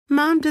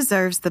Mom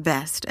deserves the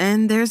best,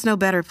 and there's no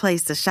better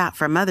place to shop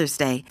for Mother's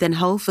Day than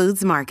Whole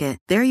Foods Market.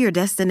 They're your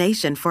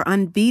destination for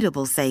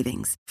unbeatable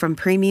savings, from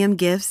premium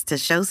gifts to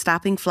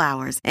show-stopping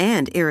flowers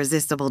and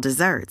irresistible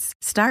desserts.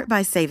 Start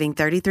by saving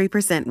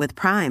 33% with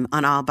Prime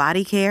on all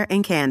body care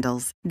and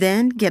candles.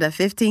 Then get a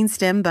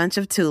 15-stem bunch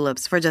of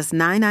tulips for just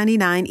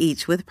 $9.99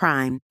 each with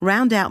Prime.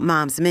 Round out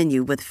Mom's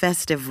menu with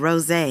festive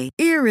rosé,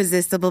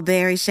 irresistible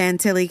berry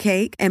chantilly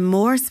cake, and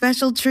more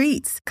special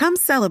treats. Come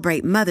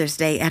celebrate Mother's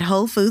Day at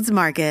Whole Foods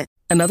Market.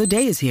 Another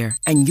day is here,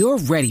 and you're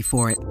ready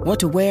for it. What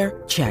to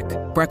wear? Check.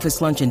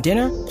 Breakfast, lunch, and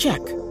dinner? Check.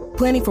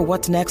 Planning for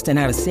what's next and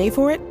how to save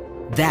for it?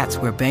 That's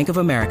where Bank of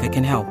America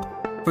can help.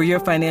 For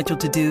your financial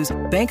to-dos,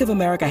 Bank of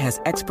America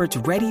has experts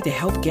ready to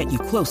help get you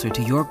closer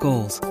to your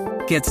goals.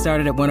 Get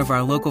started at one of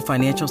our local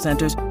financial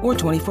centers or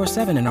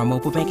 24/7 in our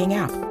mobile banking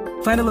app.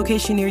 Find a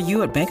location near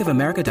you at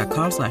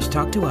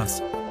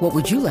bankofamerica.com/talktous. What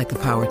would you like the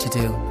power to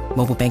do?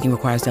 Mobile banking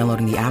requires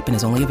downloading the app and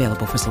is only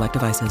available for select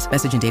devices.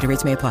 Message and data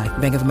rates may apply.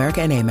 Bank of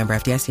America N.A., member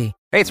FDIC.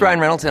 Hey, it's Ryan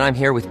Reynolds, and I'm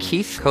here with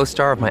Keith,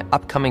 co-star of my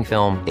upcoming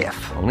film, If,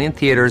 only in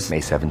theaters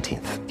May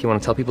 17th. Do you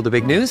want to tell people the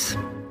big news?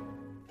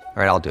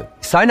 All right, I'll do it.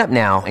 Sign up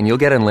now and you'll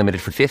get unlimited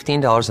for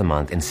 $15 a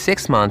month and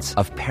 6 months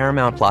of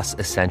Paramount Plus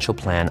Essential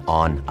Plan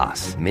on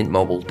us.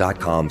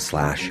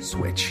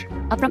 MintMobile.com/switch.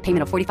 Upfront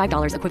payment of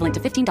 $45 equivalent to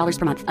 $15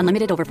 per month.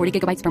 Unlimited over 40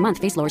 gigabytes per month.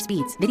 Face lower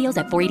speeds. Videos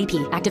at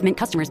 480p. Active Mint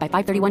customers by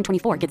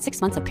 531.24 get 6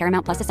 months of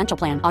Paramount Plus Essential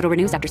Plan. Auto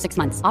renews after 6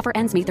 months. Offer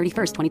ends May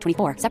 31st,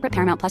 2024. Separate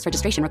Paramount Plus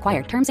registration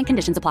required. Terms and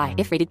conditions apply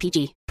if rated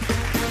PG.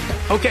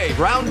 Okay,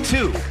 round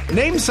two.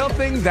 Name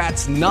something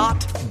that's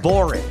not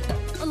boring.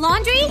 A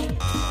laundry?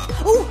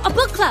 Ooh, a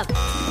book club.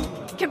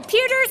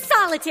 Computer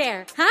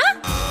solitaire,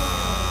 huh?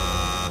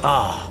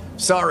 Ah,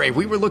 sorry,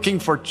 we were looking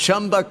for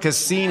Chumba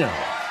Casino.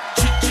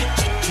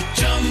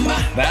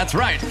 That's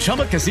right,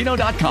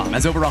 ChumbaCasino.com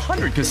has over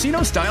 100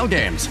 casino-style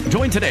games.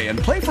 Join today and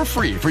play for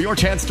free for your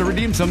chance to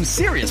redeem some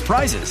serious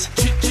prizes.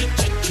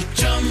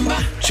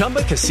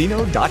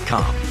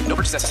 ChumbaCasino.com. No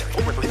purchase necessary.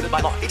 Void where prohibited by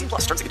law. 18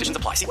 plus. Terms and conditions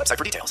apply. See website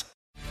for details.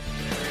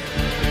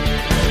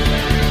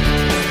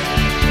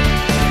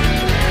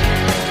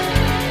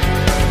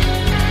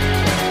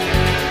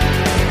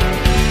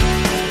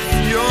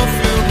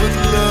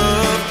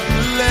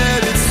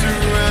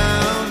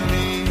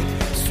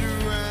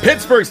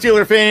 Pittsburgh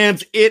Steelers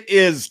fans, it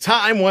is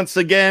time once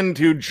again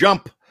to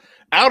jump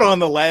out on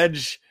the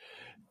ledge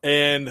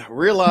and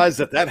realize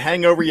that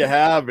hangover you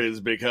have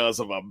is because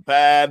of a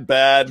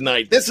bad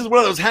night. This is one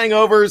of those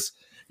hangovers.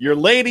 Your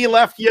lady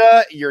left you,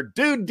 your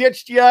dude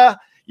ditched you,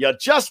 you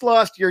just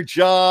lost your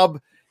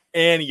job,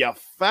 and you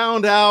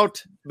found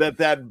out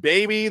that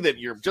baby that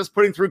you're just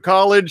putting through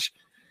college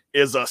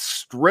is a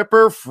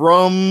stripper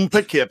from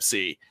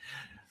Poughkeepsie.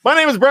 My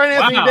name is Brian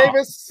Anthony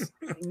Davis.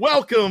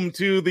 Welcome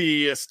to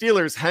the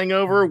Steelers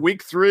Hangover.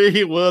 Week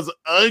 3 was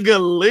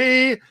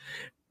ugly,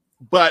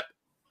 but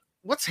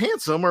what's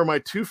handsome are my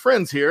two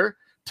friends here,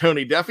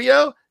 Tony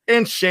Defio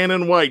and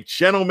Shannon White.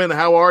 Gentlemen,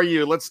 how are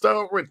you? Let's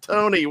start with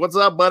Tony. What's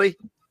up, buddy?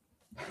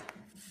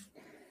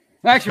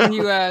 Actually, when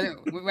you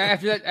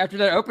after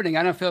that opening,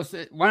 I don't feel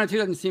 1 and 2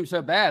 doesn't seem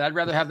so bad. I'd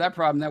rather have that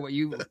problem than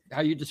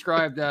how you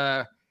described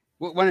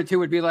what 1 and 2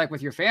 would be like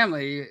with your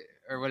family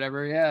or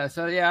whatever. Yeah.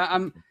 So yeah,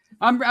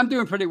 I'm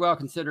doing pretty well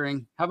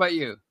considering. How about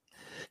you?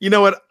 You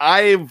know what?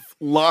 I've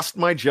lost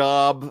my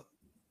job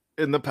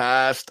in the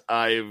past.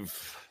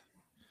 I've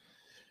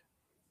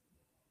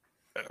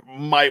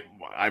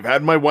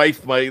had my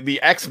wife, the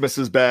ex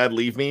Mrs. Bad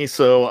leave me.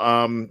 So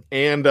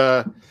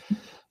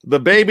the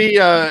baby,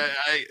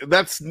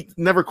 that's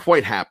never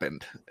quite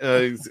happened.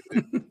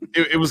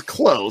 It was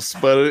close,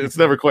 but it's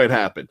never quite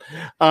happened.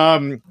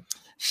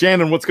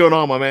 Shannon, what's going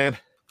on, my man?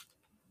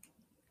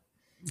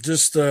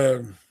 Just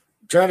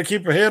trying to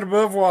keep a head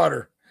above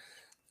water.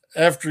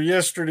 After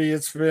yesterday,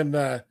 it's been,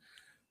 I'm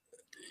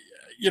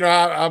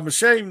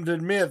ashamed to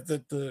admit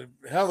that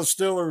how the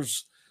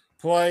Steelers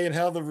play and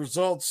how the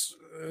results,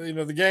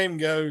 the game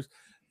goes,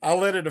 I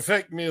let it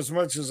affect me as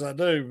much as I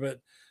do. But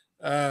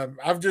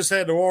I've just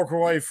had to walk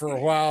away for a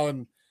while,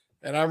 and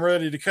I'm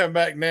ready to come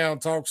back now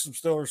and talk some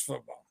Steelers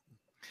football.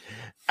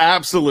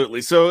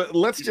 Absolutely. So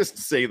let's just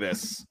say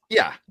this.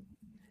 Yeah,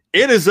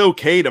 it is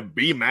okay to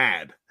be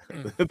mad.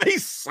 They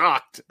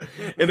sucked.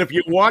 And if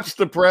you watch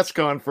the press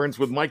conference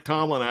with Mike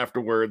Tomlin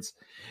afterwards,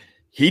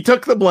 he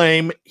took the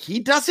blame.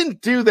 He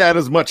doesn't do that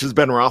as much as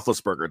Ben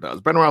Roethlisberger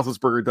does. Ben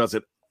Roethlisberger does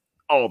it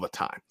all the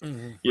time.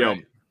 Mm-hmm. You know,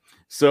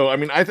 so I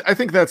mean, I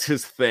think that's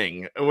his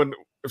thing.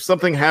 If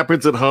something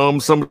happens at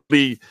home,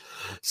 somebody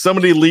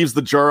leaves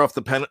the jar off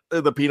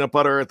the peanut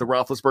butter at the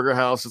Roethlisberger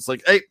house. It's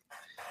like, hey,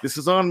 this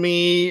is on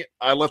me.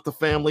 I let the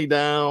family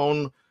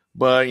down,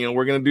 but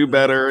we're gonna do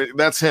better.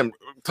 That's him.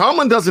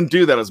 Tomlin doesn't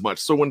do that as much.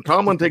 So when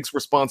Tomlin takes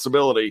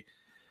responsibility,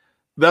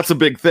 that's a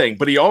big thing.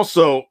 But he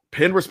also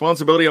pinned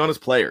responsibility on his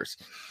players.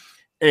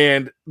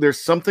 And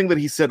there's something that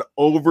he said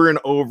over and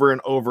over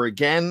and over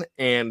again,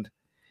 and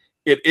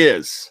it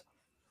is,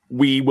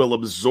 we will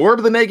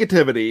absorb the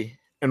negativity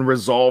and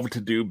resolve to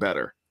do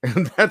better.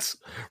 And that's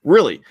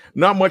really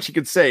not much you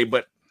could say.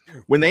 But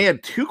when they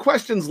had 2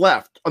 questions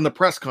left on the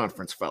press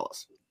conference,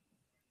 fellas.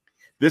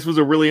 This was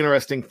a really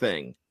interesting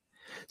thing.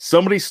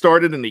 Somebody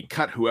started and he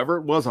cut whoever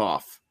it was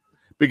off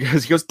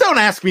because he goes, "Don't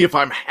ask me if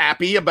I'm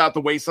happy about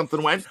the way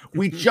something went.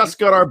 We just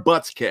got our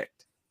butts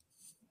kicked."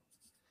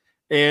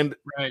 And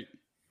right.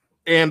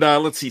 And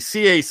let's see,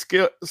 CA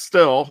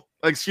Steele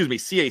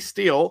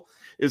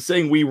is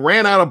saying we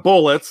ran out of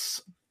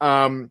bullets.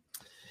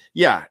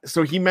 Yeah,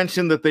 so he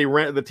mentioned that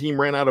the team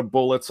ran out of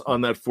bullets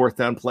on that 4th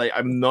down play.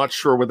 I'm not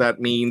sure what that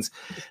means.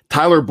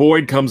 Tyler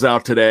Boyd comes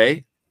out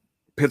today,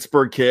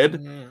 Pittsburgh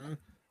kid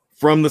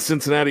from the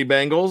Cincinnati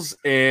Bengals,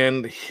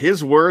 and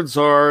his words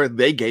are,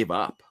 "They gave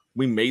up.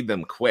 We made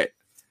them quit."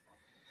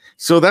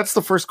 So that's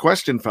the first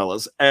question,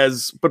 fellas.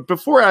 But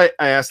before I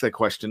ask that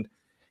question,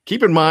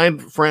 keep in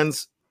mind,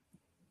 friends,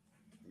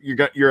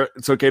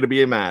 it's okay to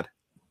be mad.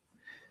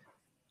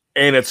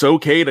 And it's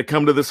okay to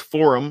come to this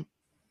forum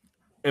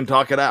and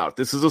talk it out.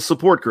 This is a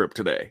support group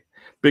today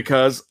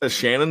because, as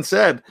Shannon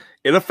said,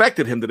 it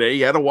affected him today.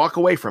 He had to walk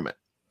away from it.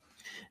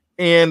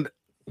 And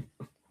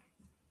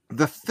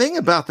the thing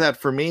about that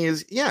for me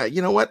is, yeah,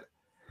 you know what?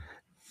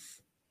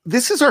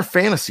 This is our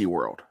fantasy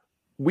world.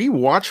 We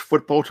watch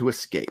football to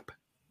escape.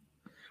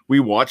 We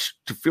watch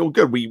to feel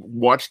good. We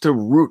watch to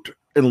root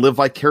and live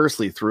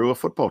vicariously through a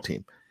football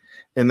team.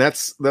 And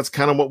that's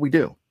kind of what we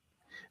do.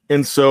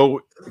 And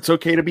so it's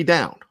okay to be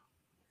down.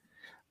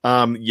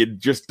 You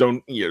just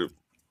don't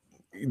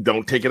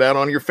take it out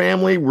on your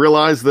family.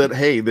 Realize that,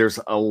 hey, there's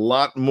a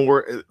lot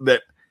more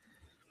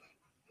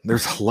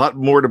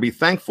to be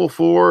thankful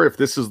for. If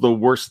this is the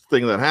worst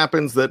thing that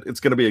happens, that it's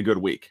going to be a good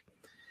week.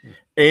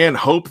 And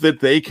hope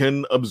that they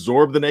can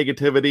absorb the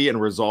negativity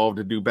and resolve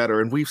to do better.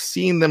 And we've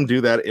seen them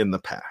do that in the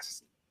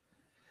past.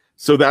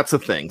 So that's a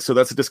thing. So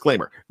that's a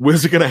disclaimer.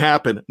 When's it going to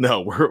happen?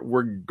 No,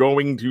 we're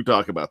going to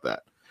talk about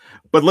that.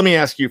 But let me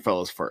ask you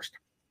fellas first.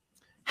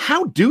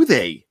 How do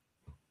they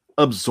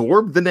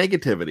absorb the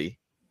negativity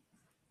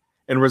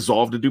and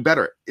resolve to do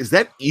better? Is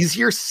that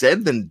easier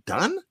said than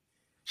done?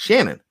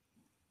 Shannon.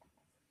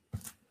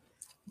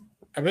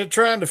 I've been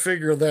trying to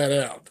figure that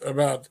out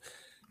about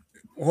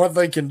what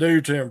they can do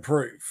to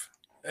improve.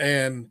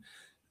 And,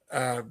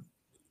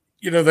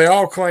 they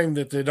all claim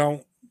that they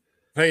don't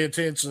pay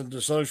attention to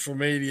social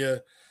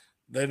media.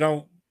 They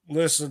don't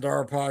listen to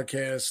our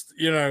podcast,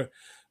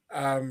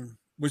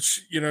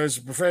 which, as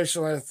a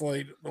professional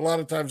athlete, a lot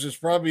of times it's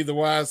probably the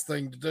wise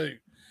thing to do.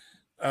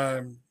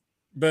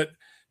 But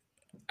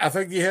I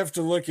think you have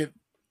to look at,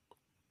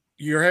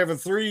 you're having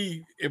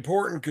 3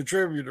 important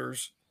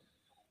contributors,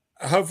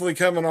 hopefully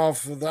coming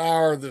off of the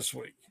hour this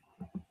week.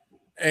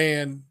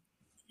 And,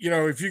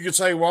 if you could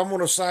say, well, I'm going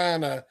to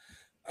sign a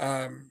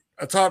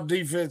top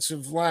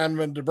defensive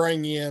lineman to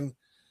bring in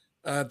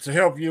to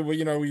help you. Well,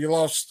 you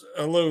lost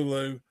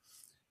Lulu,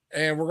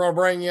 and we're going to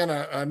bring in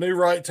a new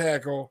right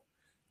tackle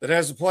that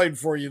hasn't played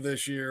for you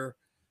this year,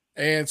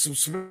 and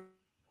some.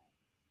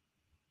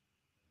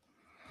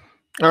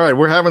 All right,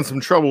 we're having some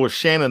trouble with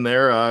Shannon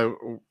there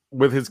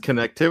with his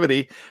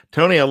connectivity.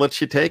 Tony, I'll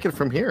let you take it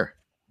from here.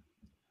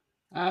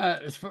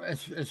 As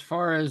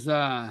far as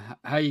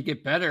how you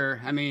get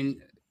better, I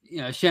mean,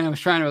 Shannon was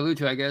trying to allude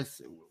to, I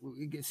guess,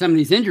 some of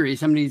these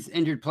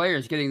injured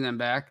players, getting them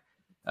back.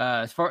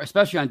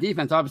 Especially on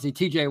defense, obviously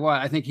TJ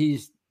Watt. I think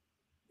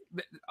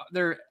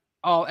they're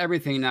all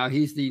everything now.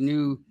 He's the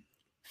new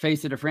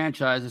face of the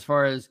franchise as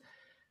far as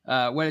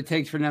what it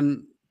takes for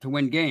them to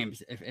win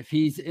games. If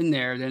he's in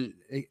there, then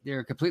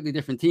they're a completely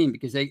different team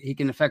because he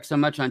can affect so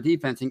much on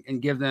defense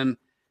and give them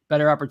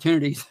better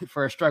opportunities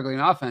for a struggling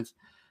offense.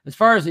 As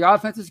far as the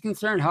offense is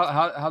concerned,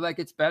 how that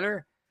gets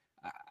better,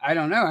 I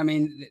don't know. I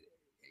mean,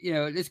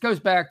 this goes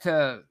back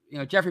to,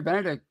 Jeffrey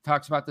Benedict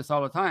talks about this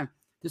all the time.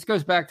 This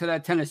goes back to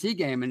that Tennessee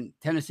game, and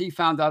Tennessee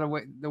found out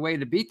the way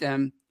to beat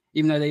them,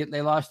 even though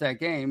they lost that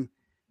game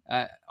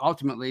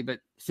ultimately. But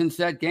since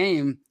that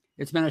game,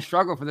 it's been a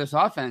struggle for this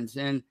offense.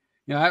 And,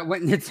 I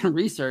went and did some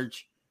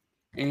research,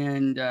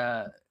 and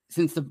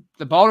since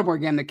the Baltimore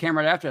game that came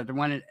right after that, the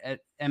one at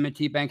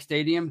M&T Bank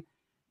Stadium,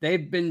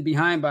 they've been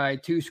behind by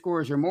 2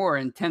 scores or more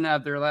in 10 out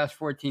of their last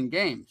 14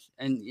 games.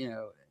 And,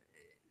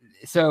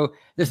 so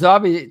this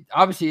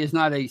obviously is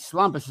not a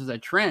slump. This is a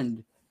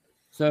trend.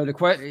 So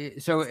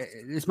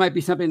this might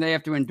be something they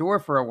have to endure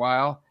for a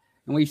while.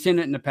 And we've seen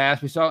it in the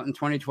past. We saw it in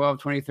 2012,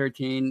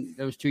 2013.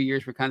 Those 2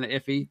 years were kind of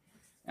iffy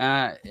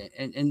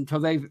until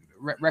they've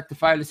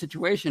rectified the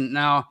situation.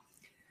 Now,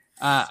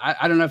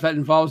 I don't know if that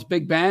involves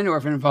Big Ben or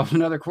if it involves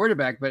another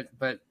quarterback,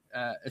 but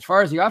as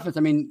far as the offense,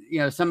 I mean,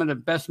 some of the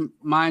best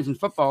minds in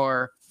football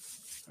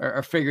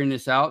are figuring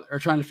this out, or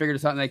trying to figure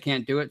this out, and they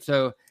can't do it.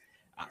 So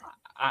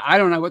I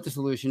don't know what the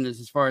solution is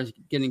as far as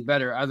getting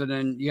better, other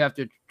than you have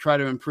to try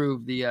to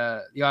improve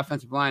the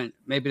offensive line.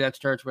 Maybe that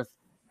starts with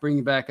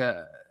bringing back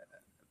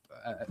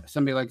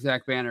somebody like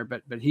Zach Banner,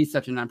 but he's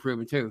such an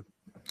improvement too.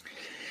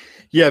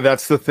 Yeah,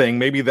 that's the thing.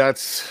 Maybe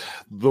that's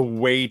the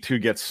way to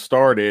get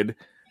started,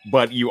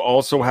 but you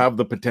also have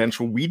the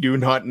potential. We do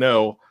not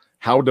know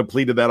how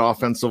depleted that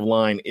offensive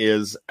line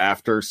is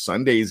after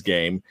Sunday's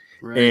game.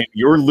 Right. And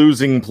you're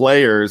losing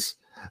players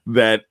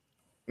that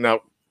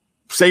now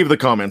save the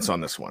comments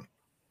on this one.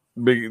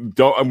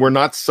 We're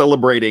not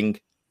celebrating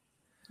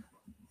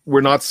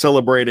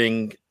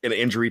an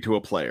injury to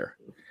a player,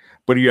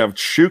 but you have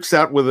Chuks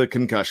out with a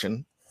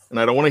concussion, and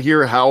I don't want to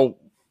hear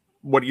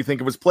what you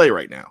think of his play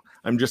right now.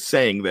 I'm just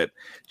saying that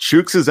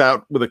Chuks is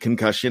out with a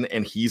concussion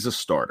and he's a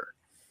starter.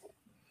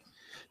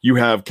 You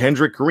have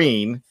Kendrick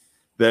Green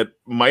that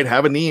might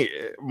have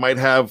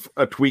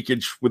a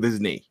tweakage with his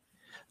knee.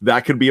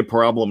 That could be a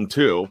problem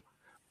too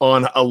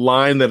on a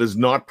line that is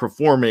not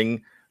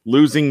performing,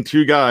 losing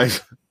two guys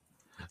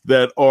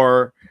that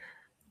are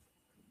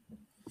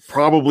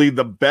probably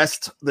the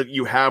best that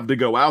you have to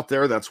go out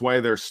there. That's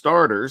why they're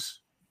starters.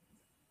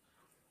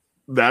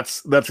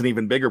 That's an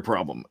even bigger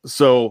problem.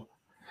 So,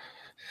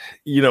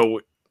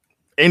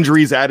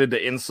 injuries added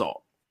to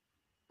insult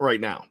right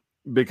now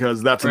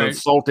because that's an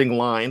insulting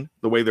line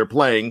the way they're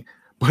playing,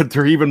 but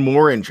they're even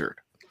more injured.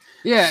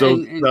 Yeah.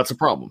 So that's a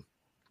problem.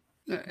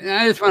 And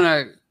I just want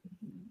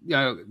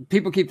to,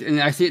 people keep, and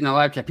I see it in the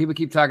live chat, people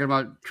keep talking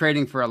about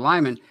trading for a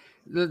lineman.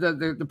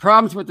 The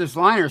problems with this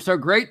line are so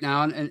great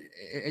now, and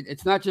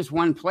it's not just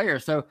one player.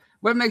 So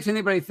what makes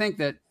anybody think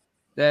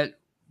that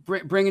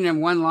bringing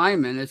in one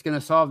lineman is going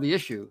to solve the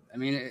issue? I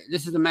mean,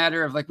 this is a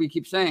matter of, like we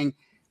keep saying,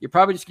 you're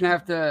probably just going to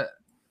have to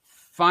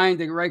find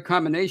the right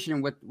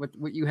combination with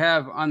what you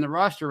have on the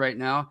roster right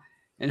now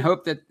and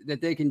hope that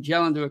they can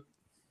gel into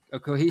a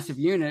cohesive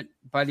unit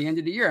by the end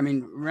of the year. I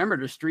mean, remember,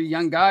 there's three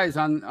young guys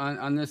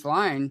on this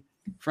line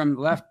from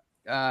left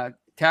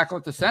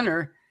tackle to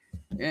center,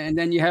 and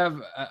then you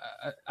have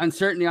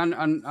uncertainty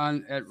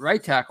on at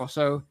right tackle.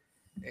 So,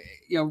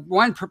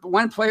 one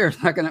player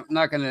is not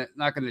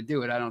gonna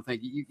do it. I don't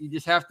think you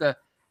just have to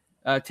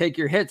take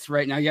your hits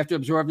right now. You have to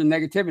absorb the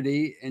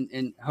negativity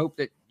and hope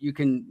that you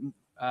can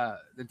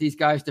that these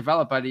guys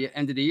develop by the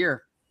end of the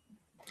year.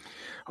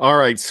 All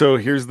right, so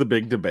here's the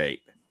big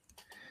debate.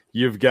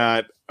 You've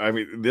got,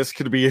 this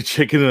could be a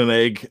chicken and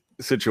egg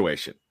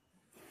situation.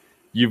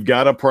 You've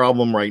got a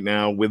problem right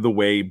now with the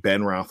way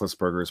Ben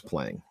Roethlisberger is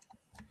playing.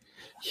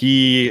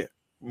 The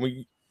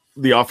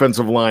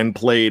offensive line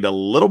played a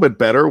little bit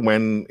better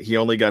when he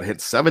only got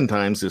hit 7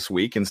 times this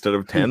week instead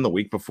of 10 the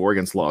week before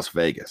against Las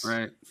Vegas.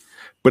 Right.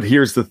 But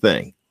here's the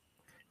thing.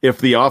 If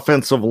the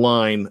offensive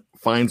line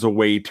finds a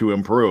way to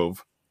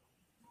improve,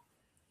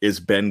 is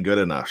Ben good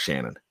enough,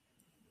 Shannon?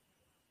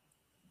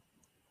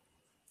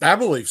 I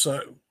believe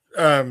so.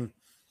 I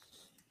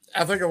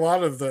think a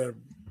lot of the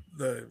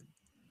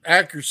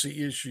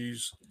accuracy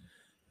issues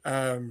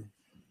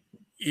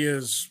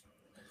is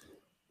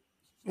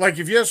like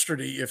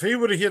if he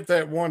would have hit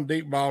that one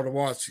deep ball to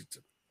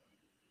Washington,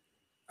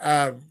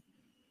 the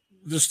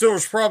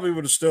Steelers probably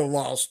would have still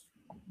lost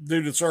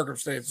due to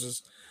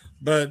circumstances,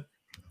 but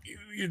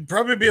you'd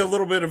probably be a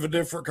little bit of a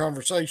different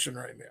conversation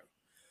right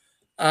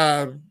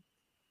now.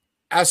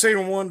 I seen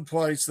in one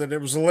place that it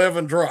was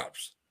 11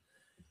 drops.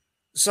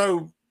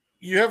 So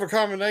you have a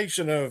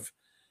combination of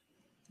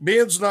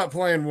Ben's not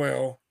playing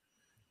well,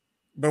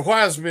 but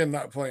why is Ben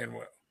not playing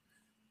well?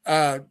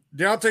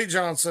 Deontay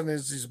Johnson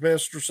is his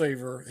best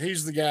receiver.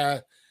 He's the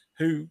guy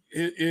who,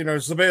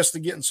 is the best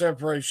at getting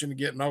separation and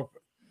getting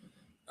open.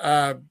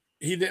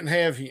 He didn't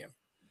have him.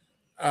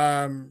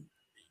 At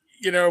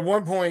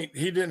one point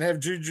he didn't have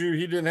Juju.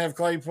 He didn't have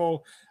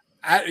Claypool.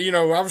 I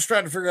was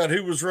trying to figure out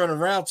who was running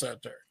routes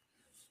out there.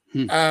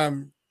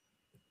 And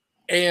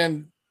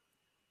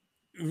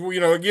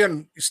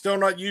again, still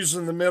not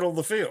using the middle of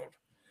the field.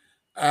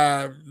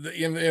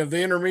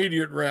 The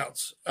intermediate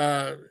routes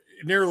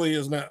nearly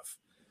is enough.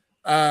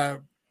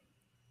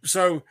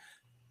 So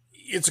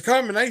it's a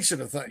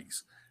combination of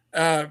things.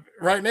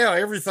 Right now,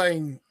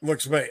 everything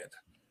looks bad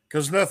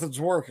because nothing's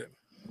working.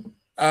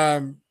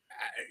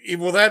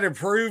 Will that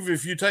improve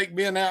if you take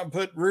Ben out and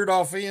put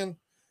Rudolph in?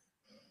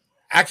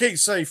 I can't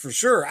say for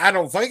sure. I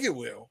don't think it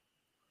will.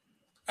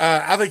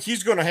 I think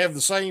he's going to have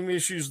the same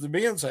issues that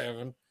Ben's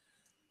having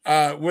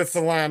with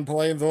the line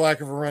play and the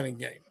lack of a running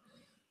game.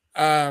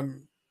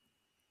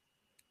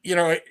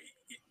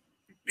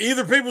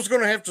 Either people's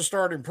going to have to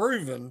start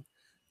improving,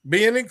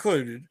 Ben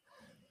included,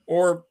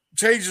 or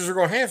changes are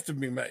going to have to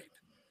be made.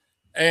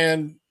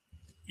 And,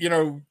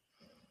 so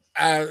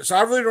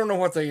I really don't know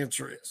what the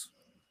answer is.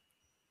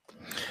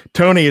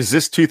 Tony, is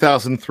this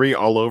 2003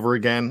 all over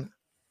again?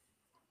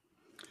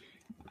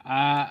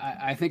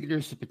 I think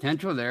there's the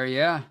potential there,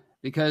 yeah,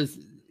 because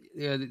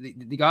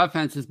the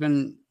offense has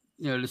been,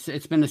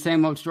 it's been the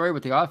same old story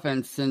with the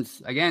offense since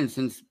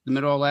the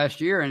middle of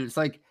last year, and it's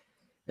like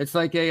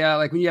like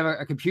when you have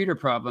a computer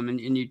problem and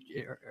you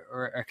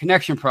or a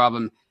connection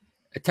problem,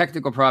 a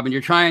technical problem,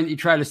 you try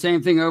the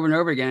same thing over and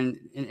over again,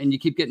 and you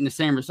keep getting the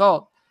same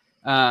result,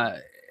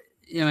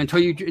 until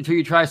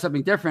you try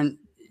something different.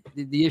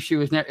 The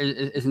issue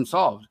isn't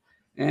solved,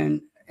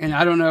 and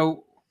I don't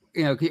know.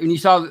 When you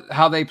saw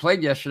how they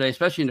played yesterday,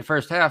 especially in the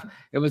first half,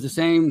 it was the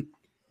same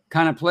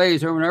kind of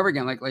plays over and over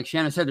again. Like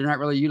Shannon said, they're not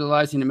really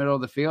utilizing the middle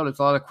of the field. It's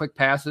a lot of quick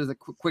passes, the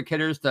quick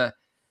hitters to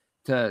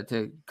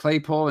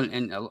Claypool,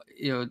 and a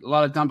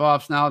lot of dump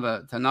offs now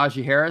to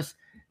Najee Harris.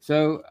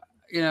 So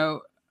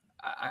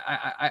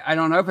I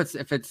don't know if it's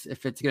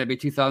going to be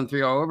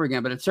 2003 all over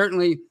again, but it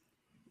certainly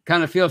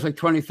kind of feels like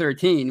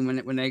 2013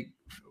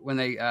 when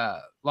they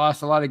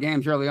lost a lot of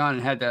games early on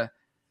and had to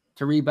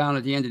rebound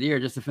at the end of the year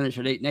just to finish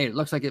at 8-8. It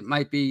looks like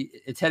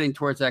it's heading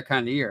towards that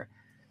kind of year.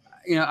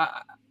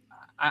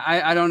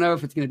 I don't know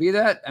if it's going to be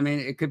that. I mean,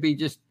 it could be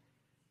just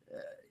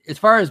as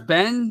far as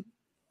Ben,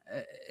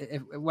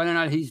 whether or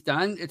not he's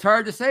done, it's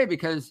hard to say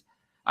because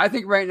I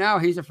think right now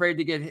he's afraid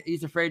to get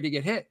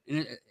hit,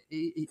 and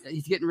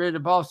he's getting rid of the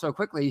ball so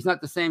quickly. He's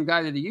not the same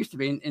guy that he used to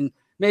be, and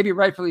maybe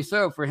rightfully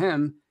so for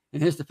him.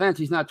 In his defense,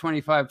 he's not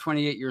 25,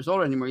 28 years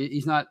old anymore.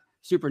 He's not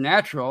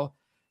supernatural.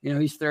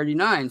 He's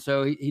 39,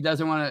 so he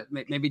doesn't want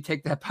to maybe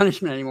take that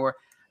punishment anymore.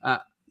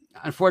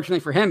 Unfortunately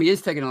for him, he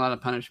is taking a lot of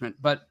punishment,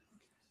 but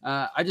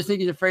I just think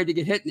he's afraid to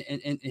get hit,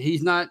 and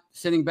he's not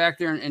sitting back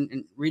there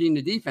and reading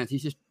the defense.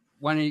 He's just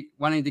wanting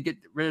to get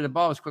rid of the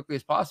ball as quickly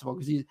as possible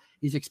because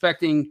he's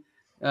expecting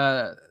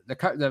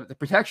the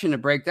protection to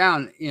break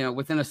down,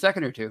 within a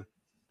second or two.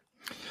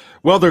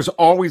 Well, there's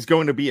always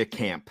going to be a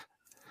camp.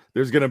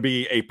 There's going to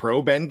be a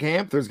pro Ben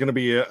camp. There's going to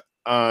be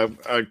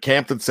a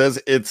camp that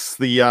says it's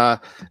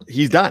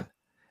he's done.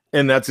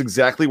 And that's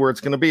exactly where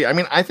it's going to be. I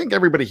mean, I think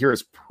everybody here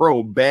is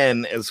pro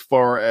Ben as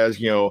far as,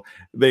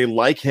 they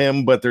like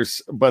him, but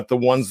the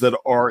ones that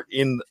are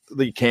in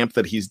the camp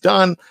that he's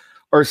done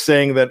are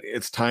saying that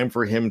it's time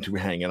for him to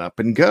hang it up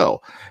and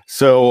go.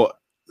 So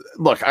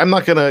look, I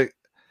want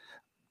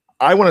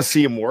to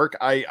see him work.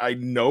 I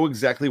know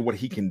exactly what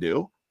he can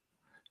do.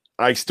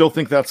 I still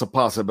think that's a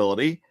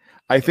possibility.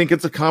 I think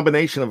it's a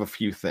combination of a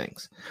few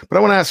things. But I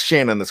want to ask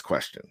Shannon this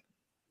question.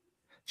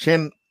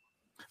 Shannon,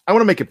 I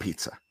want to make a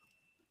pizza.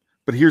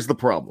 But here's the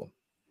problem.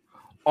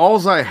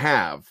 Alls I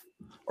have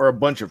are a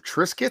bunch of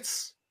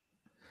Triscuits.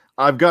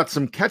 I've got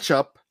some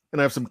ketchup,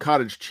 and I have some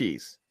cottage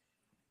cheese.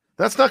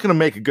 That's not going to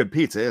make a good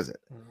pizza, is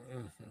it?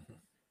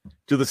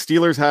 Do the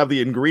Steelers have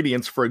the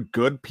ingredients for a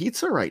good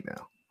pizza right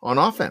now on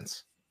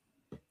offense?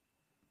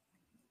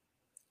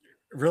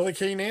 Really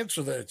can't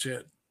answer that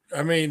yet.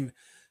 I mean,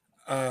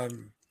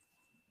 on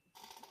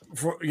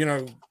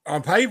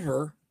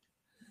paper,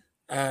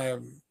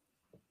 the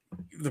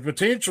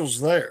potential's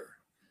there.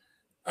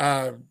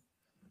 They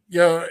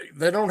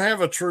don't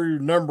have a true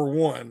number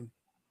one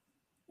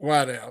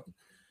wideout,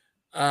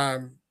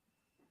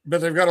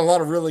 but they've got a lot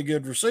of really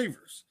good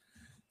receivers.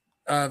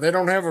 They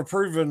don't have a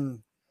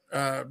proven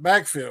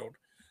backfield,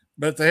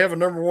 but they have a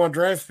number one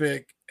draft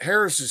pick.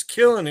 Harris is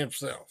killing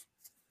himself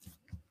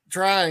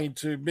trying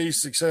to be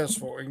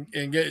successful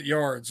and get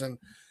yards and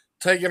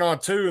taking on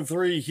 2 and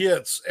 3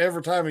 hits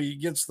every time he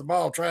gets the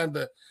ball, trying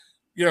to,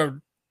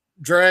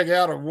 drag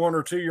out a 1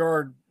 or 2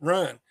 yard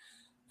run.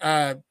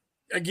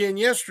 Again,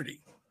 yesterday,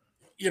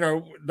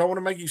 don't want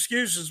to make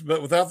excuses,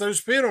 but without those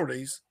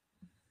penalties,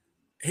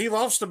 he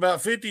lost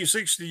about 50 or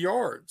 60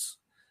 yards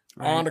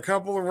on a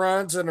couple of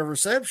runs and a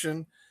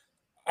reception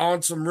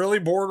on some really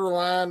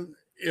borderline,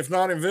 if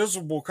not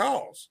invisible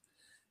calls.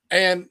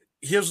 And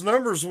his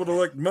numbers would have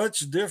looked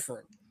much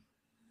different.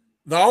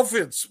 The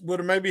offense would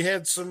have maybe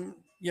had some,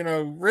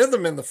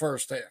 rhythm in the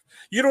first half.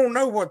 You don't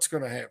know what's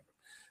going to happen.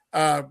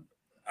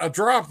 A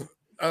drop,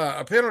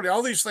 a penalty,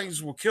 all these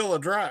things will kill a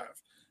drive.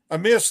 A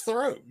missed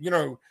throw,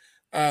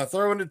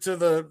 throwing it to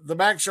the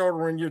back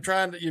shoulder when you're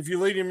trying to, if you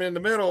lead him in the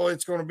middle,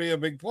 it's going to be a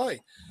big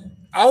play.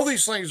 All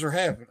these things are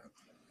happening.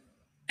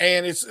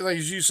 And it's,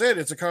 as you said,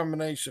 it's a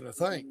combination of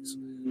things.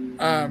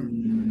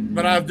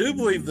 But I do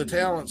believe the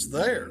talent's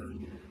there.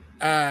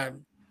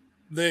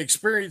 The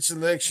experience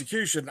and the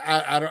execution,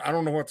 I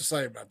don't know what to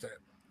say about that.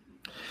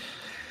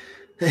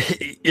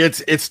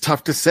 It's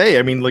tough to say.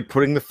 I mean, like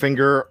putting the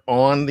finger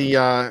on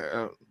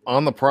the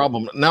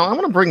problem. Now, I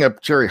want to bring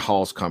up Jerry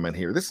Hall's comment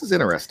here. This is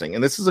interesting,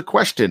 and this is a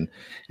question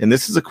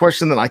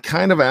that I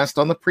kind of asked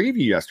on the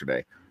preview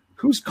yesterday.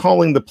 Who's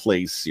calling the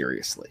plays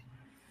seriously?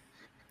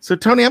 So,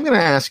 Tony, I'm going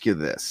to ask you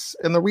this,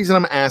 and the reason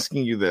I'm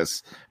asking you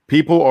this,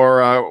 people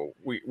are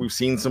we've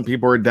seen some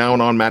people are down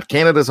on Matt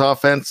Canada's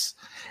offense,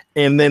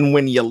 and then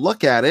when you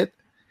look at it,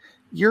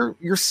 you're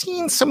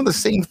seeing some of the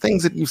same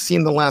things that you've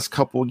seen the last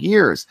couple of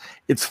years.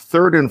 It's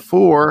 3rd and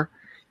 4.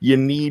 You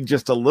need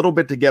just a little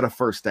bit to get a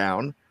first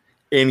down,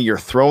 and you're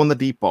throwing the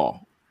deep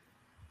ball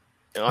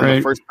on the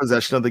first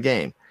possession of the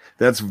game.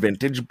 That's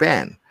vintage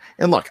Ben.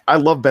 And look, I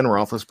love Ben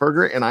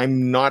Roethlisberger, and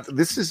I'm not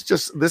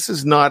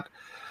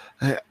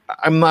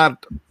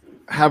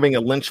having a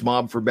lynch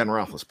mob for Ben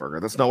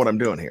Roethlisberger. That's not what I'm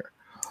doing here.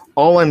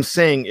 All I'm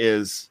saying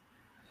is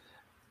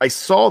I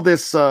saw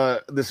this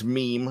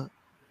meme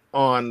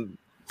on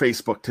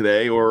Facebook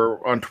today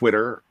or on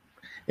Twitter,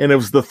 and it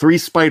was the 3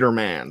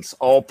 Spider-Mans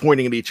all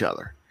pointing at each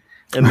other.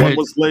 And one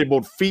was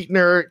labeled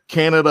Fichtner,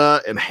 Canada,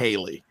 and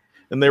Haley.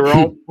 And they were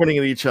all pointing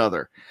at each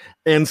other.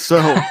 And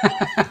so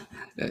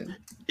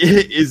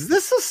is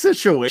this a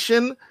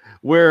situation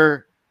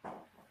where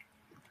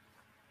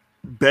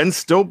Ben's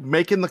still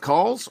making the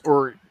calls,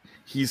 or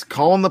he's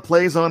calling the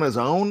plays on his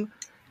own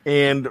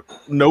and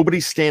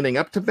nobody's standing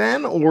up to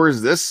Ben? Or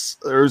is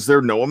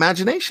there no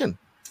imagination?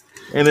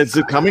 And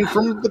it's coming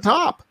from the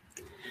top?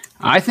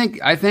 I think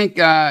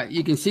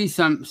you can see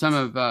some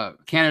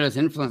of Canada's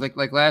influence,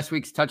 like last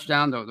week's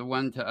touchdown, the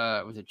one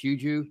to was it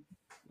Juju,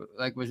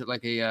 was it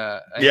like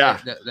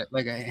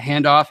like a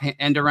handoff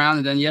end around,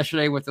 and then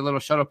yesterday with the little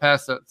shuttle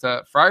pass to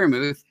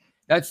Freiermuth,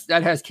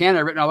 that has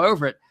Canada written all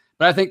over it.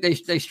 But I think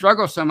they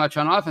struggle so much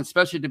on offense,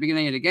 especially at the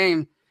beginning of the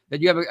game,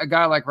 that you have a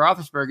guy like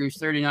Roethlisberger who's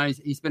 39.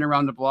 He's been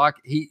around the block.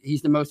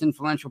 He's the most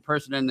influential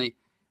person in the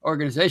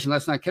organization.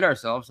 Let's not kid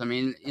ourselves. I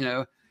mean,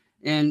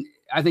 and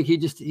I think he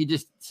just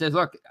says,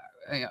 look,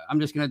 I'm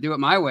just going to do it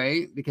my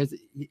way because,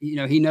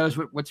 he knows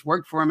what's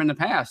worked for him in the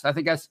past. I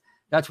think that's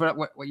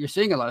what you're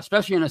seeing a lot,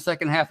 especially in the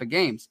second half of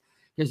games,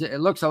 because it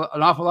looks an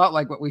awful lot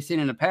like what we've seen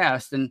in the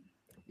past. And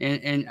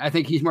I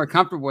think he's more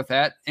comfortable with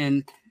that.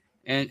 And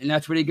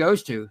that's what he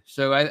goes to.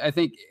 So I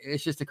think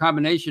it's just a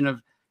combination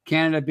of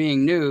Canada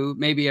being new,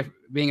 maybe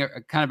being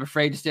kind of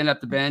afraid to stand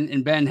up to Ben,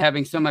 and Ben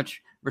having so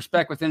much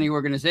respect within the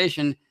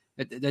organization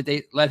that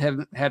they let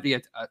him have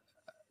the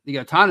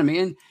autonomy.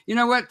 And you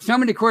know what? So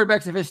many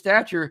quarterbacks of his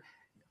stature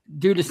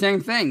do the same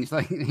things.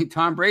 Like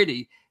Tom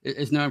Brady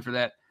is known for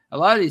that. A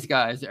lot of these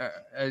guys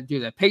do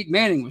that. Peyton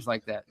Manning was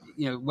like that,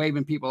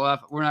 waving people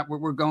off.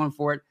 We're going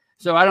for it.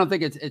 So I don't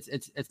think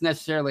it's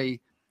necessarily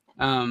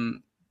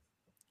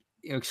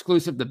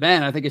exclusive to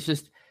Ben. I think it's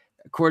just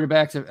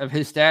quarterbacks of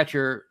his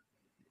stature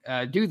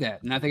do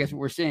that. And I think that's what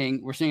we're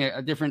seeing. We're seeing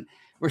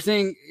we're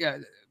seeing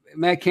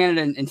Matt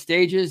Canada in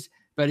stages,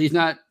 but he's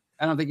not,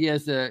 I don't think he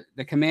has the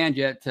command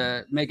yet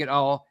to make it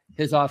all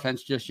his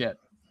offense just yet.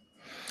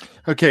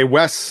 Okay,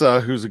 Wes,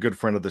 who's a good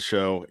friend of the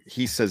show,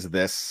 he says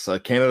this: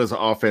 Canada's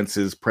offense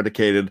is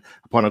predicated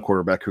upon a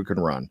quarterback who can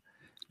run,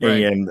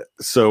 right. And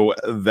so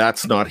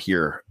that's not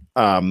here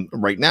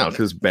right now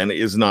because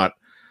Ben's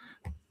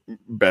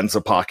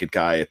a pocket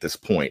guy at this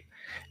point,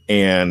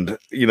 and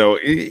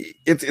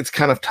it's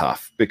kind of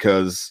tough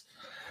because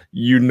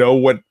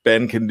what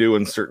Ben can do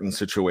in certain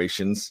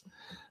situations,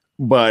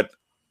 but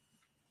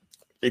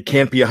it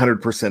can't be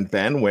 100%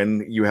 Ben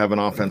when you have an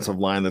offensive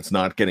line that's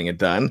not getting it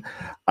done.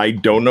 I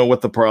don't know what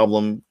the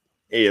problem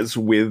is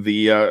with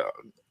the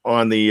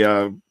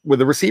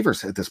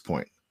receivers at this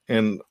point.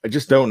 And I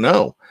just don't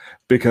know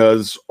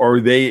because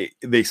they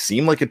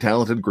seem like a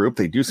talented group.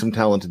 They do some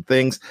talented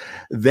things.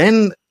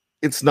 Then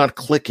it's not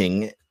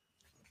clicking.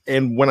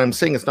 And when I'm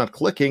saying it's not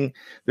clicking,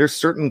 there's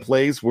certain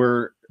plays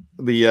where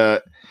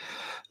the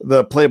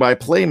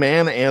play-by-play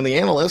man and the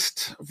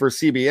analyst for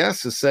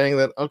CBS is saying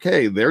that,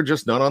 okay, they're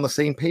just not on the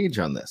same page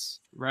on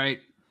this.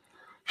 Right.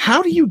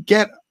 How do you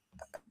get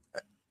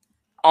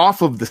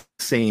off of the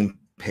same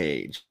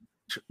page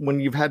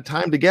when you've had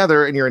time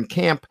together and you're in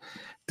camp?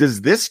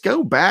 Does this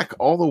go back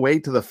all the way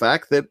to the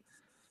fact that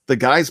the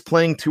guy's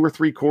playing 2 or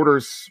 3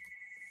 quarters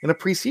in a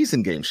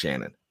preseason game,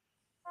 Shannon?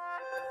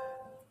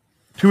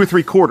 2 or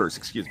 3 quarters,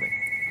 excuse me.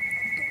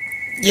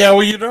 Yeah,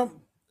 well,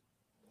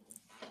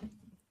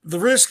 the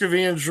risk of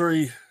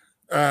injury,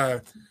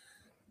 very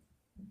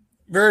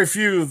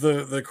few of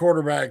the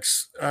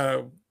quarterbacks,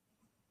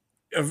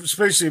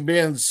 especially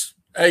Ben's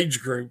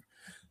age group,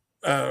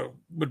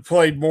 would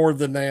play more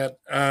than that,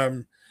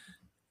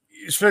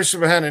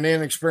 especially behind an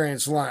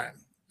inexperienced line.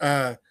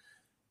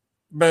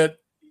 But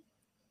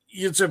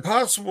it's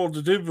impossible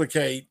to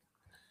duplicate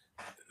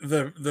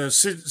the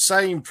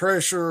same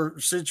pressure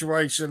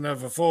situation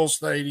of a full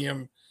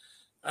stadium,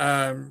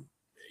 at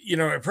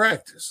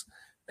practice.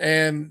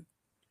 And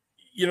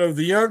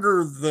the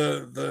younger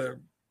the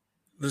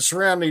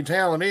surrounding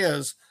talent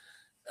is,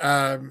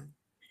 there's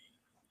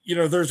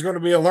going to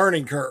be a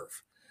learning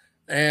curve,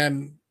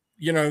 and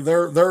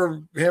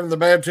they're having the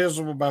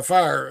baptism by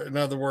fire. In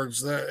other words,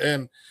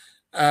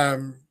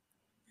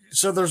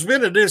 so there's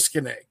been a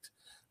disconnect.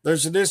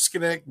 There's a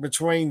disconnect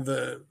between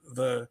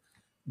the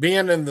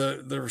Ben and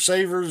the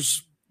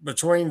receivers,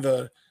 between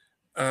the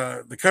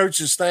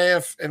coaching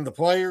staff and the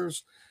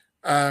players.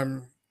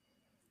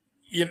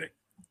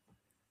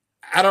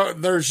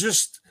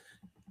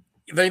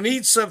 They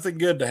need something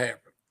good to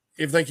happen.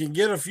 If they can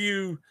get a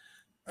few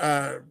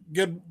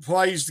good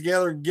plays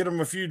together, get them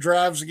a few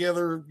drives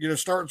together,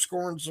 start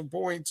scoring some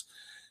points,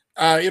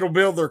 it'll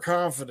build their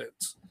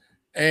confidence.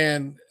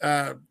 And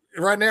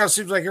right now it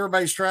seems like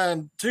everybody's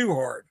trying too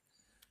hard.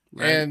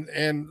 Right.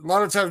 And a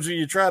lot of times when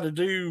you try to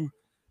do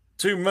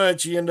too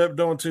much, you end up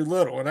doing too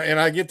little. And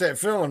I get that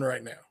feeling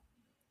right now.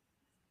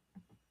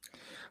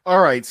 All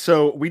right,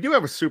 so we do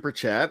have a super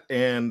chat,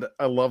 and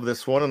I love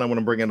this one, and I want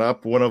to bring it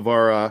up. One of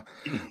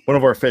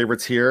our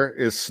favorites here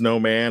is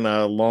Snowman,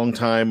 a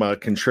longtime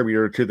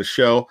contributor to the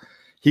show.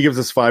 He gives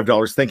us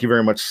 $5. Thank you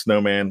very much,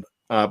 Snowman.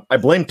 I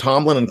blame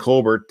Tomlin and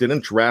Colbert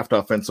didn't draft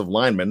offensive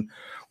linemen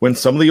when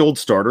some of the old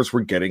starters were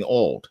getting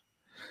old.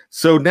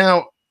 So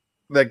now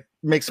that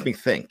makes me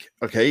think,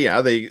 okay,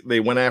 yeah,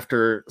 they went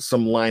after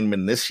some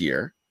linemen this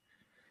year,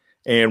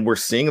 and we're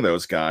seeing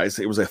those guys.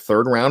 It was a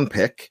 3rd-round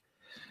pick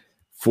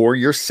for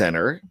your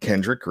center,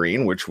 Kendrick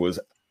Green, which was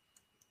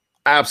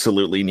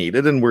absolutely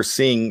needed. And we're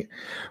seeing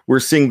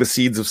the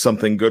seeds of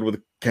something good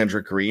with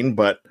Kendrick Green,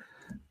 but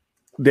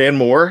Dan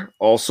Moore,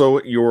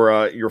 also your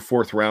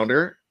 4th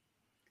rounder.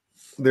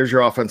 There's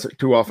your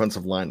 2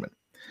 offensive linemen.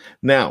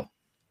 Now,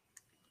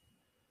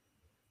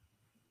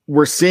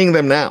 we're seeing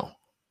them now,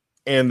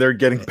 and they're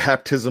getting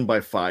baptism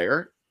by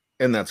fire,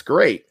 and that's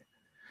great.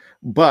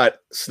 But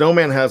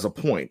Snowman has a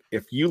point.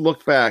 If you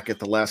look back at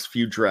the last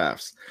few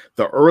drafts,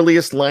 the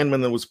earliest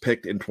lineman that was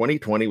picked in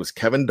 2020 was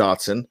Kevin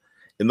Dotson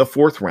in the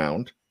 4th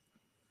round.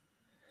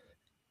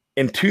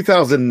 In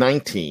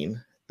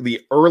 2019, the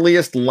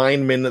earliest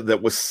lineman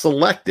that was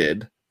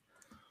selected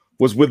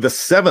was with the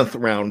 7th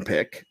round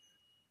pick.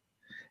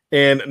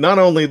 And not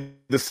only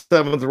the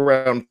 7th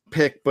round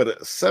pick, but a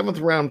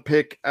 7th round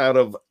pick out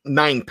of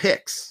 9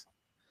 picks.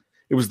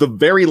 It was the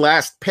very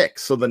last pick.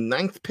 So the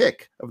 9th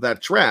pick of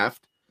that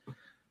draft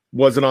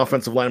was an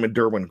offensive lineman,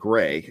 Derwin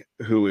Gray,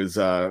 who is,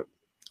 I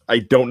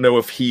don't know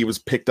if he was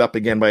picked up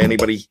again by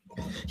anybody.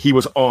 He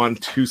was on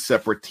 2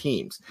 separate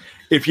teams.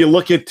 If you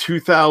look at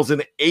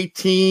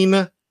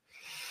 2018,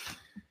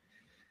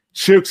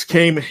 Chooks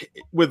came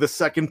with the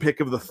 2nd pick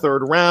of the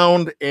 3rd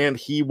round, and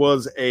he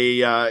was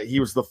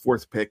the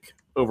 4th pick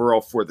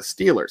overall for the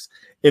Steelers.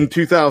 In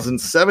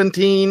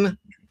 2017,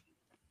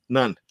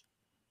 none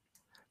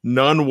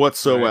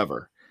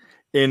whatsoever.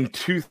 Right. In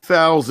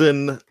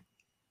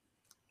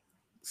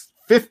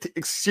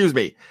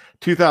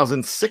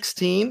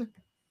 2016,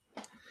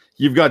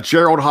 you've got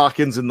Gerald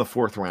Hawkins in the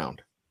 4th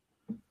round.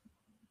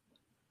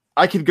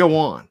 I could go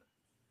on.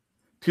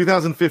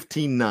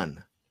 2015,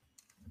 none.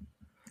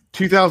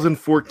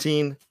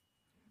 2014,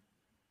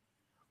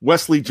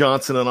 Wesley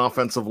Johnson, an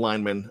offensive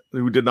lineman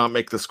who did not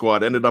make the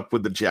squad, ended up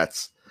with the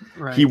Jets.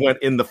 Right. He went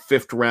in the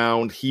 5th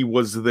round. He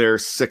was their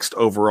 6th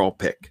overall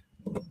pick.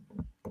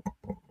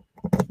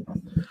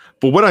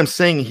 But what I'm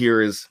saying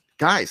here is,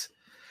 guys,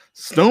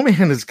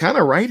 Snowman is kind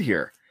of right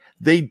here.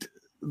 They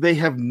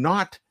have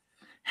not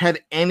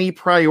had any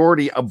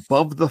priority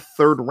above the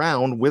 3rd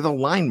round with a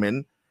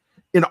lineman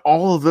in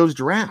all of those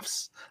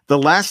drafts. The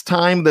last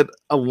time that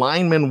a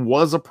lineman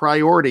was a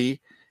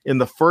priority in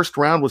the 1st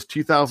round was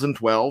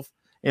 2012,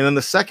 and in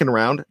the 2nd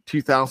round,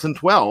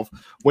 2012,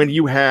 when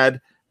you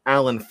had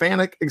David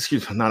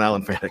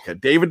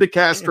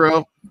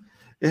DeCastro.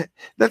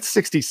 That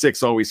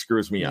 66 always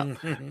screws me up.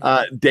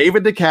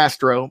 David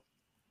DeCastro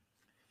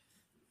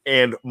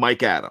and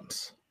Mike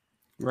Adams.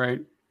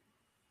 Right.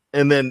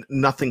 And then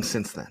nothing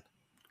since then.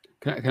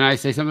 Can I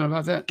say something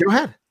about that? Go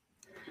ahead.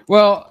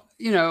 Well,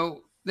 you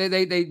know, they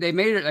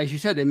made it, as you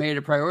said, they made it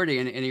a priority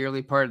in the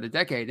early part of the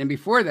decade. And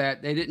before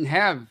that, they didn't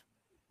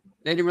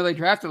really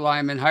draft a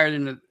lineman higher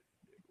than the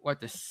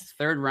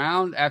 3rd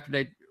round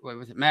after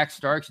Max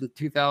Starks in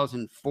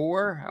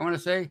 2004, I want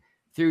to say,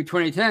 through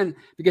 2010,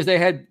 because they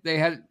had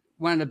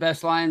one of the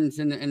best lines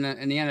in the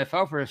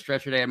NFL for a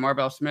stretcher. They had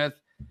Marvell Smith,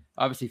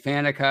 obviously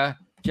Faneca,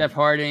 Jeff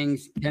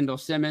Hardings, Kendall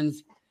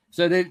Simmons.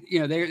 So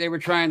they were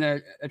trying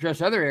to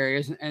address other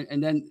areas,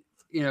 and then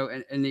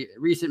in the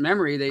recent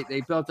memory,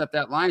 they built up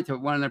that line to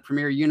one of the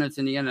premier units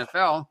in the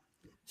NFL.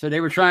 So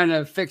they were trying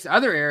to fix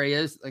other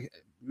areas, like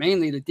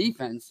mainly the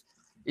defense.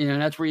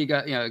 And that's where you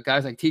got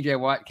guys like T.J.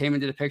 Watt came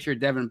into the picture,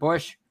 Devin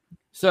Bush.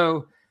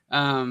 So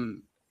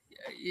when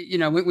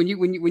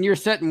you're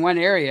set in one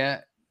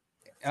area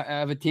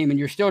of a team and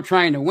you're still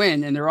trying to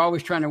win, and they're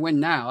always trying to win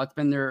now. It's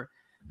been their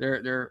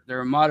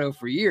motto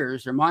for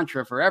years, their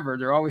mantra forever.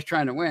 They're always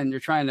trying to win. They're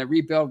trying to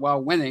rebuild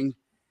while winning,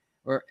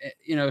 or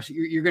so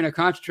you're going to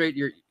concentrate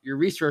your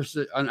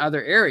resources on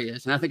other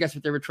areas. And I think that's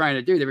what they were trying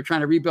to do. They were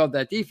trying to rebuild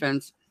that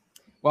defense,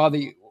 while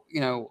in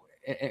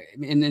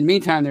the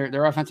meantime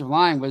their offensive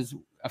line was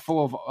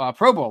full of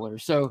Pro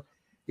Bowlers. So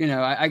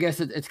I guess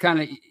it's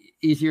kind of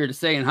easier to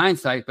say in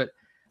hindsight, but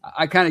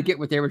I kind of get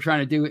what they were trying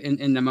to do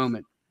in the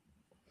moment.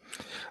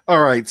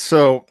 All right,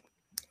 so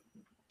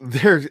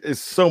there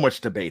is so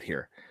much debate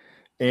here,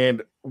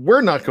 and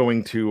we're not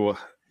going to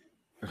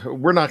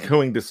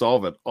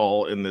solve it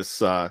all in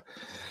this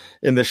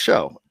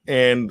show,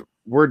 and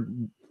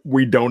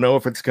we don't know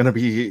if it's going to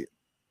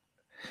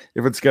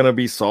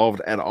be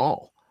solved at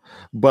all.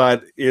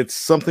 But it's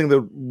something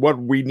that what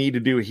we need to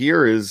do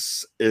here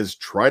is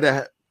try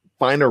to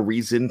find a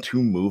reason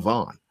to move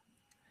on.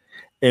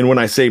 And when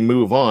I say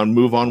move on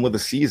with the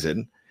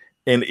season.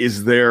 And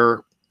is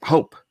there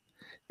hope?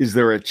 Is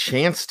there a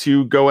chance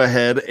to go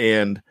ahead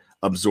and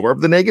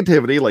absorb the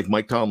negativity, like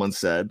Mike Tomlin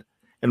said,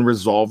 and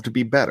resolve to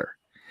be better?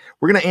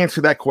 We're going to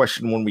answer that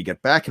question when we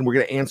get back, and we're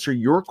going to answer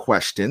your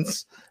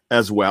questions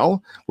as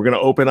well. We're going to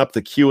open up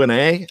the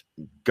Q&A.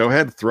 Go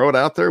ahead, throw it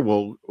out there.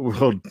 We'll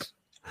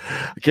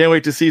I can't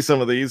wait to see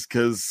some of these,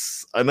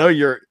 because I know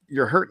you're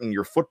hurting.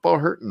 You're football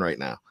hurting right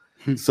now.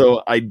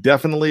 So I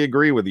definitely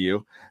agree with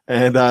you.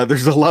 And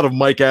there's a lot of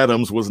Mike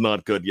Adams was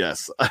not good.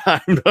 Yes.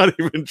 I'm not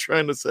even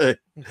trying to say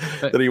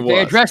that he was. They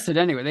addressed it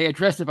anyway. They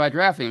addressed it by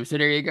drafting him. So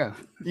there you go.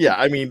 Yeah.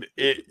 I mean,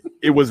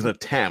 it was an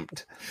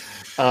attempt.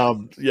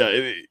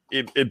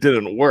 It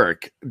didn't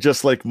work.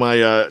 Just like my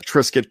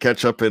Triscuit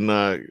ketchup and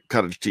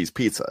cottage cheese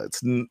pizza.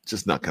 It's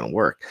just not going to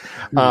work.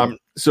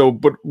 Mm-hmm.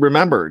 But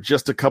remember,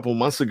 just a couple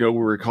months ago, we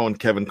were calling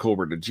Kevin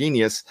Colbert a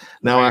genius.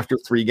 Now, right. After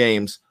 3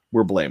 games,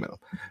 we're blaming him.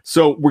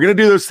 So we're going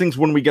to do those things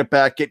when we get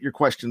back. Get your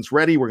questions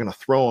ready. We're going to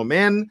throw them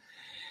in.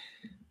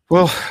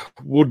 Well,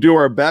 we'll do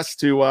our best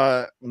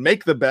to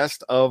make the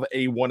best of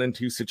a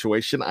 1-2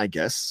 situation, I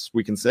guess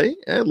we can say.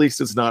 At least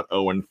it's not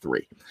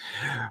 0-3.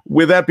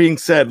 With that being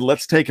said,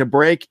 let's take a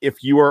break.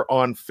 If you are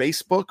on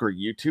Facebook or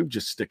YouTube,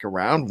 just stick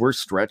around. We're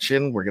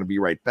stretching. We're going to be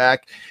right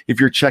back. If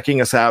you're checking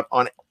us out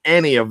on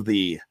any of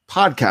the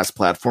podcast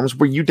platforms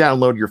where you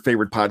download your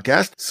favorite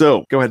podcast,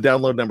 so go ahead,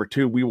 download number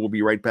 2. We will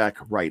be right back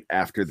right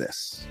after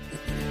this.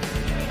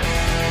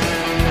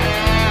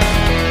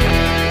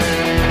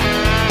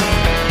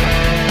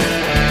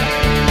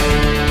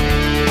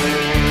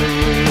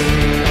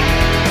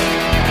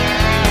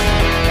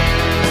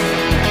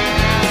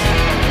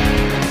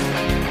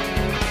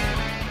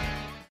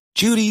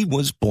 Judy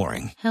was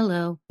boring.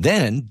 Hello.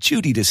 Then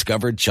Judy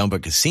discovered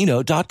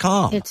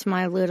ChumbaCasino.com. It's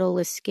my little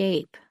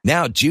escape.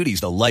 Now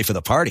Judy's the life of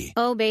the party.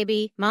 Oh,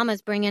 baby,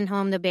 mama's bringing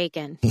home the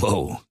bacon.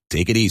 Whoa,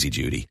 take it easy,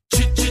 Judy.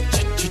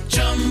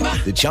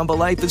 The Chumba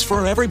life is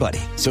for everybody.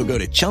 So go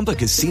to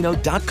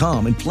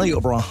ChumbaCasino.com and play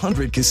over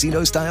 100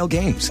 casino-style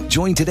games.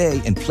 Join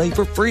today and play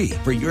for free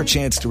for your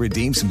chance to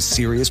redeem some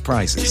serious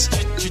prizes.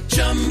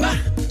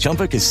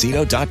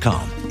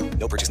 ChumbaCasino.com.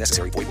 No purchase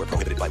necessary. Void where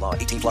prohibited by law.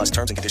 18+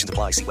 terms and conditions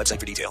apply. See website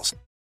for details.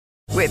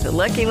 With the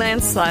Lucky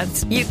Land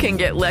Slots, you can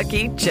get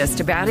lucky just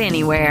about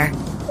anywhere.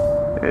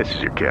 This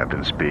is your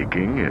captain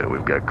speaking.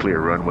 We've got clear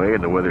runway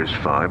and the weather's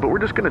fine, but we're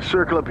just going to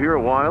circle up here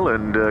a while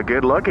and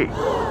get lucky.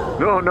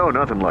 No,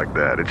 nothing like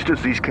that. It's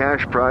just these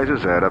cash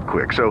prizes add up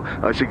quick. So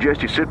I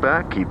suggest you sit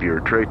back, keep your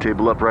tray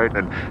table upright,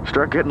 and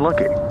start getting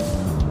lucky.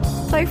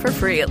 Play for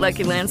free at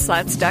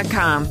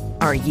LuckyLandSlots.com.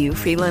 Are you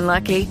feeling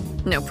lucky?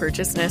 No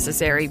purchase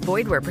necessary.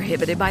 Void where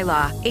prohibited by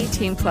law.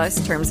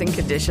 18+ terms and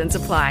conditions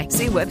apply.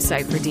 See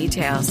website for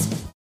details.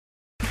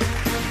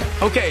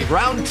 Okay,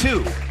 round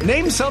 2.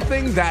 Name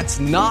something that's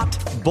not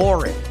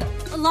boring.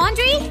 A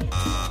laundry?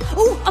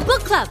 Ooh, a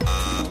book club.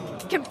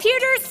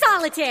 Computer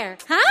solitaire,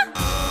 huh?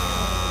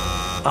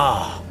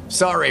 Ah,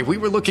 sorry. We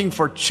were looking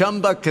for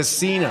Chumba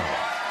Casino.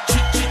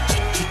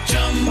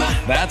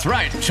 That's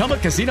right.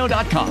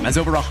 ChumbaCasino.com has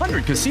over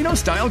 100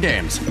 casino-style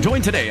games.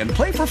 Join today and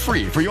play for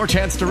free for your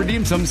chance to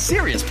redeem some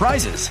serious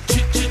prizes.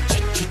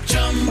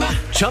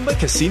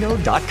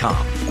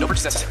 ChumbaCasino.com. No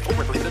purchase necessary. Void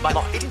where prohibited by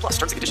law. 18+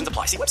 terms and conditions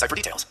apply. See website for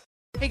details.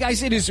 Hey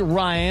guys, it is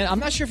Ryan. I'm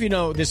not sure if you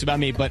know this about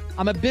me, but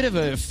I'm a bit of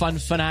a fun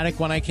fanatic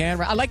when I can.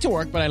 I like to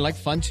work, but I like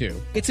fun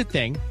too. It's a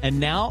thing. And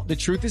now the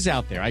truth is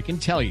out there. I can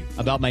tell you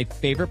about my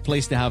favorite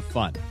place to have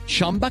fun.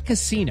 Chumba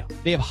Casino.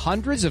 They have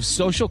hundreds of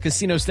social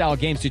casino style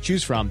games to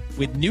choose from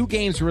with new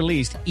games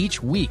released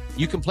each week.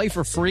 You can play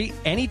for free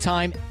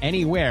anytime,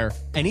 anywhere.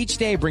 And each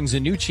day brings a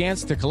new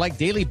chance to collect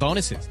daily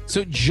bonuses.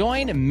 So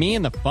join me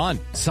in the fun.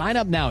 Sign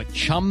up now at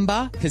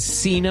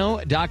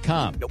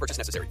ChumbaCasino.com. No purchase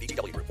necessary.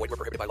 VGW Group. Void where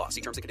prohibited by law.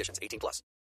 See terms and conditions. 18+.